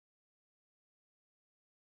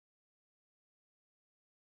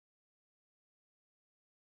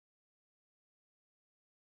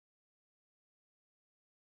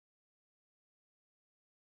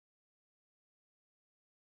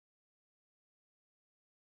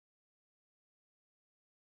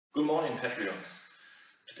Good morning, Patreons.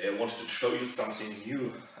 Today I wanted to show you something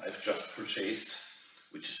new I've just purchased,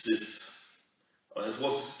 which is this. This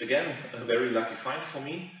was again a very lucky find for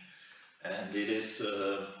me, and it is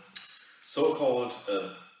so-called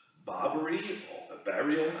Barbary or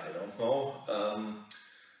Barbarian, I don't know,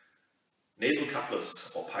 naval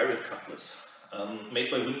cutlass or pirate cutlass,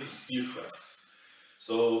 made by Windlass Steelcrafts.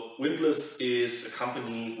 So Windlass is a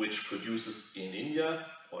company which produces in India,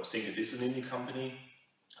 or I think it is an Indian company.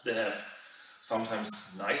 They have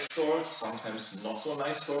sometimes nice swords, sometimes not so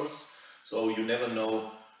nice swords, so you never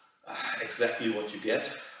know exactly what you get.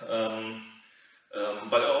 But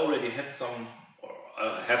I already had some, or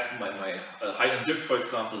I have my Highland Dirk, for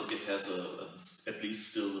example. It has at least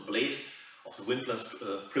still the blade of the Windlass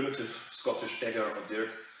primitive Scottish dagger or dirk.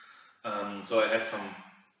 So I had some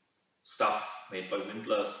stuff made by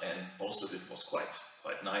Windlass, and most of it was quite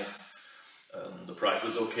nice. The price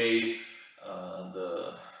is okay.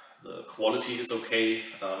 The quality is okay,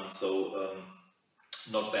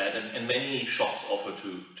 not bad, and many shops offer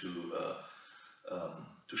to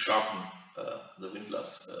sharpen the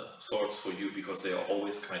Windlass swords for you, because they are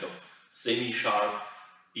always kind of semi-sharp,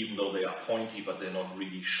 even though they are pointy, but they're not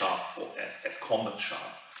really sharp as combat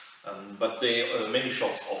sharp. But many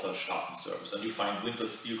shops offer sharpened service, and you find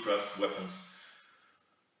Windlass Steelcrafts weapons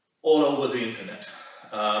all over the internet.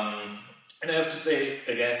 And I have to say,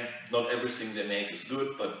 again, not everything they make is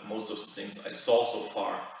good, but most of the things I saw so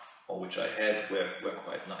far, or which I had, were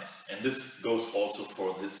quite nice. And this goes also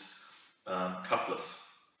for this cutlass.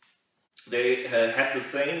 They had the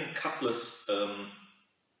same cutlass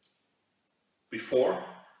before,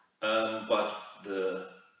 but the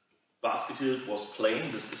basket hilt was plain.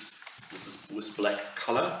 This is with black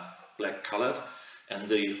colored, and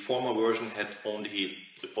the former version had only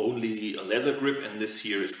a leather grip, and this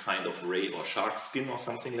here is kind of ray or shark skin or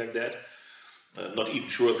something like that. Not even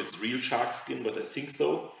sure if it's real shark skin, but I think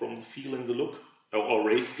so from the feel and the look, or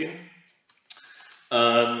ray skin.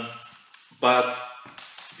 But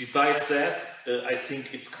besides that, I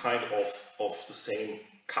think it's kind of the same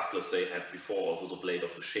cutlass they had before, also the blade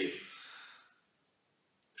of the shape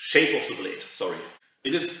of the blade, sorry.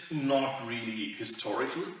 It is not really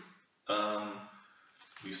historical.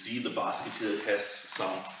 You see the basket hilt has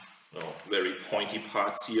some very pointy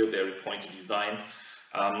parts here, very pointy design.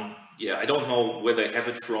 Yeah, I don't know where they have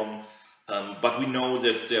it from, but we know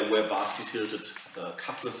that there were basket hilted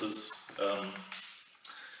cutlasses,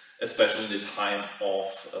 especially in the time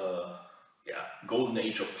of golden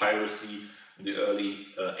age of piracy in the early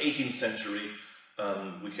 18th century.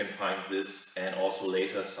 We can find this, and also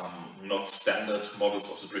later some not standard models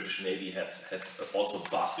of the British Navy had also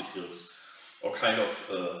basket hilts, or kind of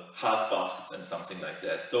half baskets and something like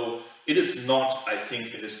that. So it is not, I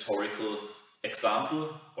think, a historical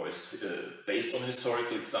example, or is based on a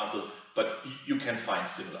historical example, but you can find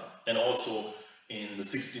similar. And also in the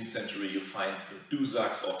 16th century you find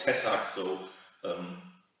dusaks or tessaks, so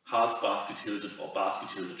half basket hilted or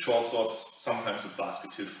basket hilted short swords. Sometimes the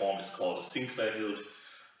basket hilt form is called a Sinclair hilt.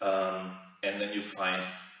 And then you find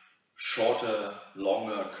shorter,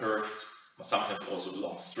 longer, curved, sometimes also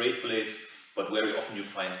long straight blades, but very often you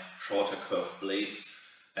find shorter curved blades,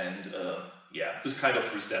 and this kind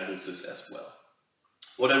of resembles this as well.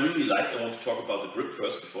 What I really like, I want to talk about the grip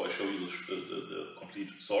first before I show you the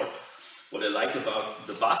complete sword. What I like about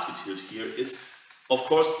the basket hilt here is, of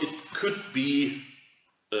course, it could be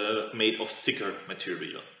made of thicker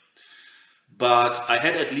material. But I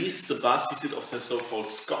had at least the basket hilt of the so-called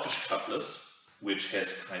Scottish cutlass, which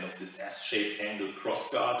has kind of this S-shaped angled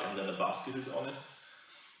crossguard and then a basket hilt on it.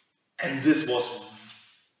 And this was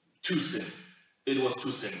too thin. It was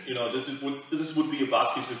too thin. You know, this would be a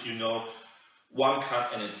basket hilt, one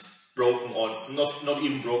cut and it's broken, or not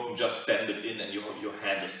even broken, just bended in and your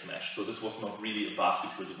hand is smashed. So this was not really a basket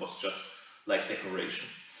hilt, it was just like decoration.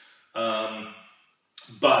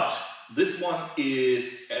 But this one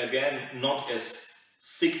is, again, not as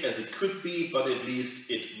thick as it could be, but at least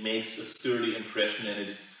it makes a sturdy impression, and it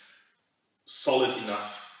is solid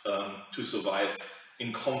enough to survive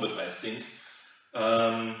in combat, I think.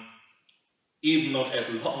 Even not as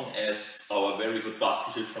long as our very good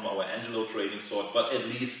basket hilt from our Angelo trading sword, but at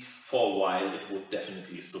least for a while it would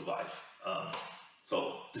definitely survive.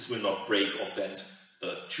 So this will not break or bend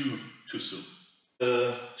too soon.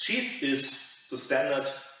 The sheath is the standard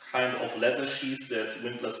kind of leather sheath that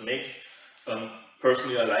Windlass makes.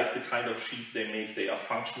 Personally, I like the kind of sheath they make. They are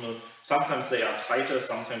functional. Sometimes they are tighter,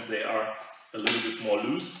 sometimes they are a little bit more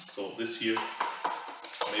loose. So this here,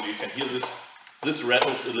 maybe you can hear this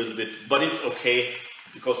rattles a little bit, but it's okay,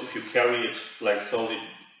 because if you carry it like so,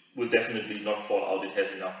 will definitely not fall out. It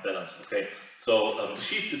has enough balance. Okay, so the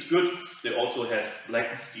sheath is good. They also had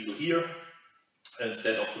black steel here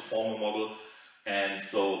instead of the former model, and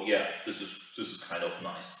so yeah, this is kind of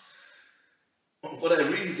nice. What I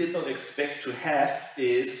really did not expect to have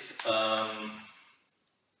is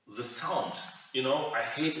the sound. You know, I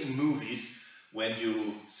hate in movies when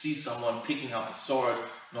you see someone picking up a sword,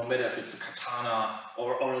 no matter if it's a katana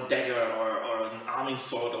or a dagger or an arming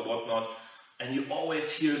sword or whatnot, and you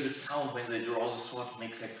always hear the sound when they draw the sword. It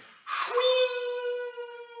makes like shwing!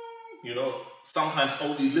 You know, sometimes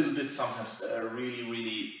only a little bit, sometimes a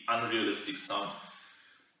really unrealistic sound.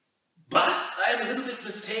 But I'm a little bit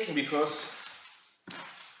mistaken, because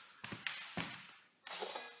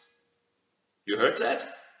you heard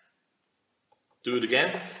that? Do it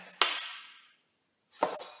again.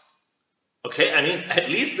 Okay, I mean, at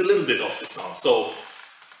least a little bit of the sound. So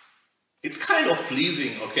it's kind of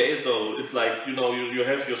pleasing, okay? So it's like, you know, you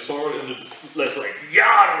have your sword and it's like,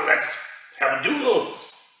 yeah, let's have a duel.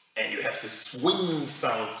 And you have this swing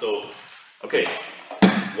sound. So, okay,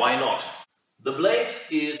 why not? The blade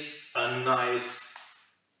is a nice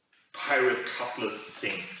pirate cutlass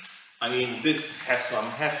thing. I mean, this has some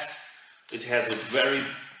heft. It has a very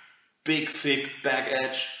big, thick back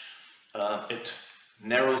edge. It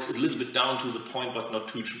narrows a little bit down to the point, but not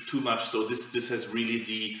too much. So this has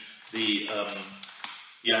really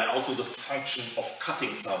also the function of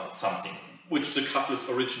cutting something, which the cutlass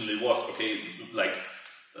originally was. Okay, like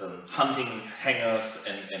hunting hangers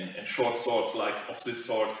and short swords like of this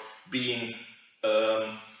sort, being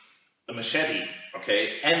a machete,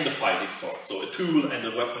 okay, and a fighting sword. So a tool and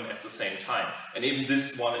a weapon at the same time. And even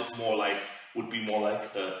this one is would be more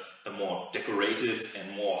like a more decorative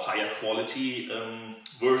and more higher quality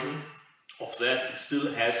version of that. It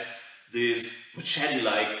still has this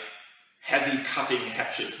machete-like heavy cutting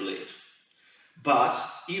hatchet blade. But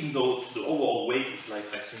even though the overall weight is like,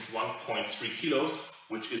 I think, 1.3 kilos,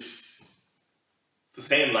 which is the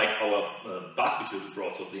same like our basket hilted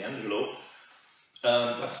broadsword of the Angelo,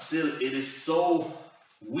 but still it is so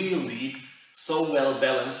wieldy, so well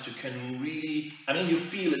balanced. You can really, I mean, you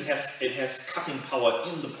feel it has cutting power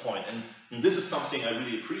in the point, and this is something I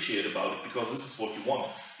really appreciate about it, because this is what you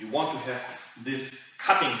want. You want to have this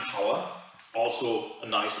cutting power, also a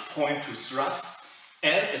nice point to thrust,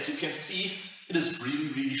 and as you can see, it is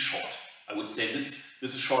really short. I would say this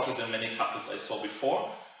is shorter than many cutlass I saw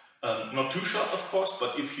before. Not too short, of course,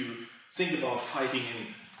 but if you think about fighting in,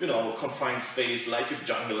 you know, a confined space like a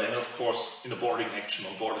jungle, and of course in a boarding action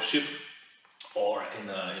on board a ship or in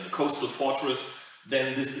a coastal fortress,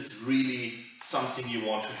 then this is really something you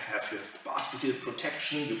want to have. You have basket hilt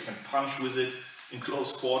protection, you can punch with it in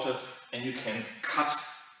close quarters, and you can cut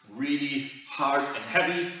really hard and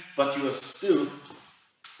heavy, but you are still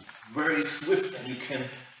very swift, and you can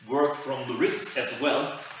work from the wrist as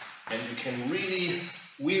well, and you can really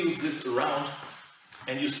wheel this around,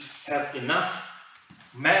 and you have enough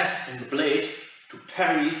mass in the blade to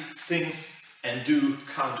parry things and do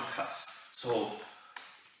counter cuts. So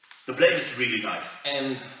the blade is really nice,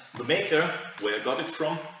 and the maker, where I got it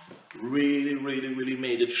from, really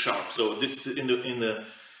made it sharp. So this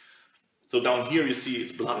so down here you see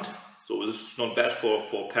it's blunt, so this is not bad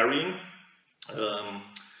for parrying,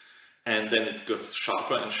 and then it gets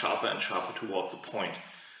sharper and sharper towards the point,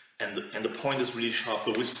 and the point is really sharp.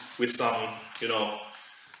 So with some, you know,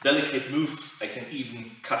 delicate moves, I can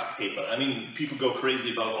even cut paper. I mean, people go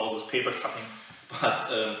crazy about all this paper cutting, but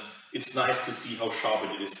it's nice to see how sharp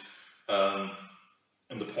it is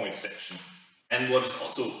in the point section. And what is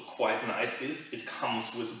also quite nice is it comes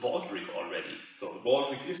with a baldric already. So the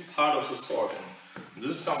baldric is part of the sword, and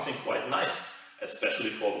this is something quite nice,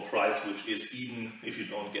 especially for the price, which is, even if you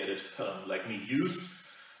don't get it like me, used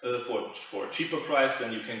for a cheaper price,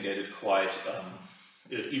 then you can get it quite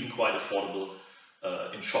even quite affordable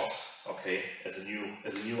in shops, okay, as a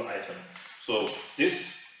new item. So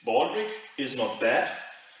this baldric is not bad.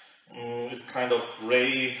 It's kind of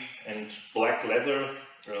gray and black leather.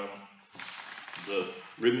 The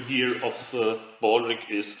rim here of the baldric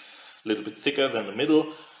is a little bit thicker than the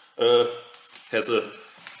middle. Has a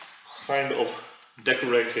kind of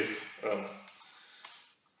decorative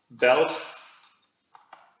belt,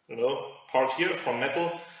 you know, part here from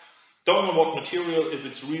metal. Don't know what material, if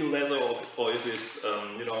it's real leather or if it's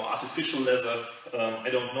you know, artificial leather. I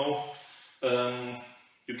don't know.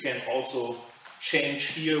 You can also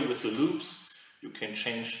change here with the loops. You can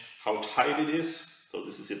change how tight it is. So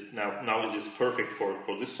this is it. Now it is perfect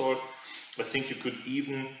for this sword. I think you could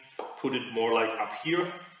even put it more like up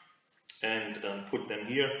here and put them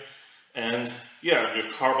here. And yeah, you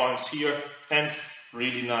have carbines here and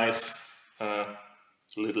really nice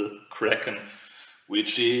little kraken,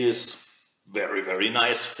 which is very, very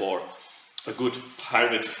nice for a good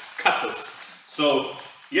pirate cutlass. So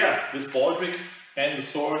yeah, this baldric and the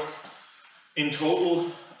sword in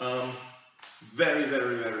total, very,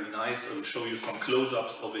 very, very nice. I will show you some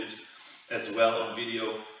close-ups of it as well on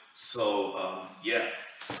video. So yeah,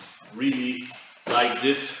 really like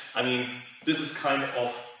this. I mean, this is kind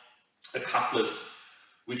of a cutlass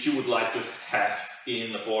which you would like to have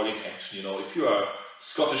in a boarding action. You know, if you are a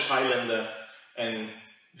Scottish Highlander and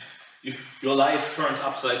your life turns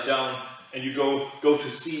upside down and you go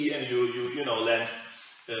to sea and you know, land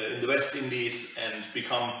in the West Indies and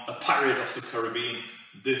become a pirate of the Caribbean,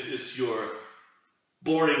 this is your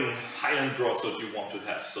boarding Highland broadsword you want to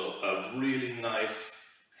have. So a really nice,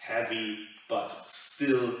 heavy, but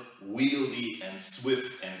still wieldy and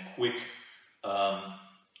swift and quick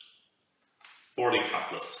boarding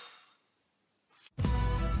cutlass.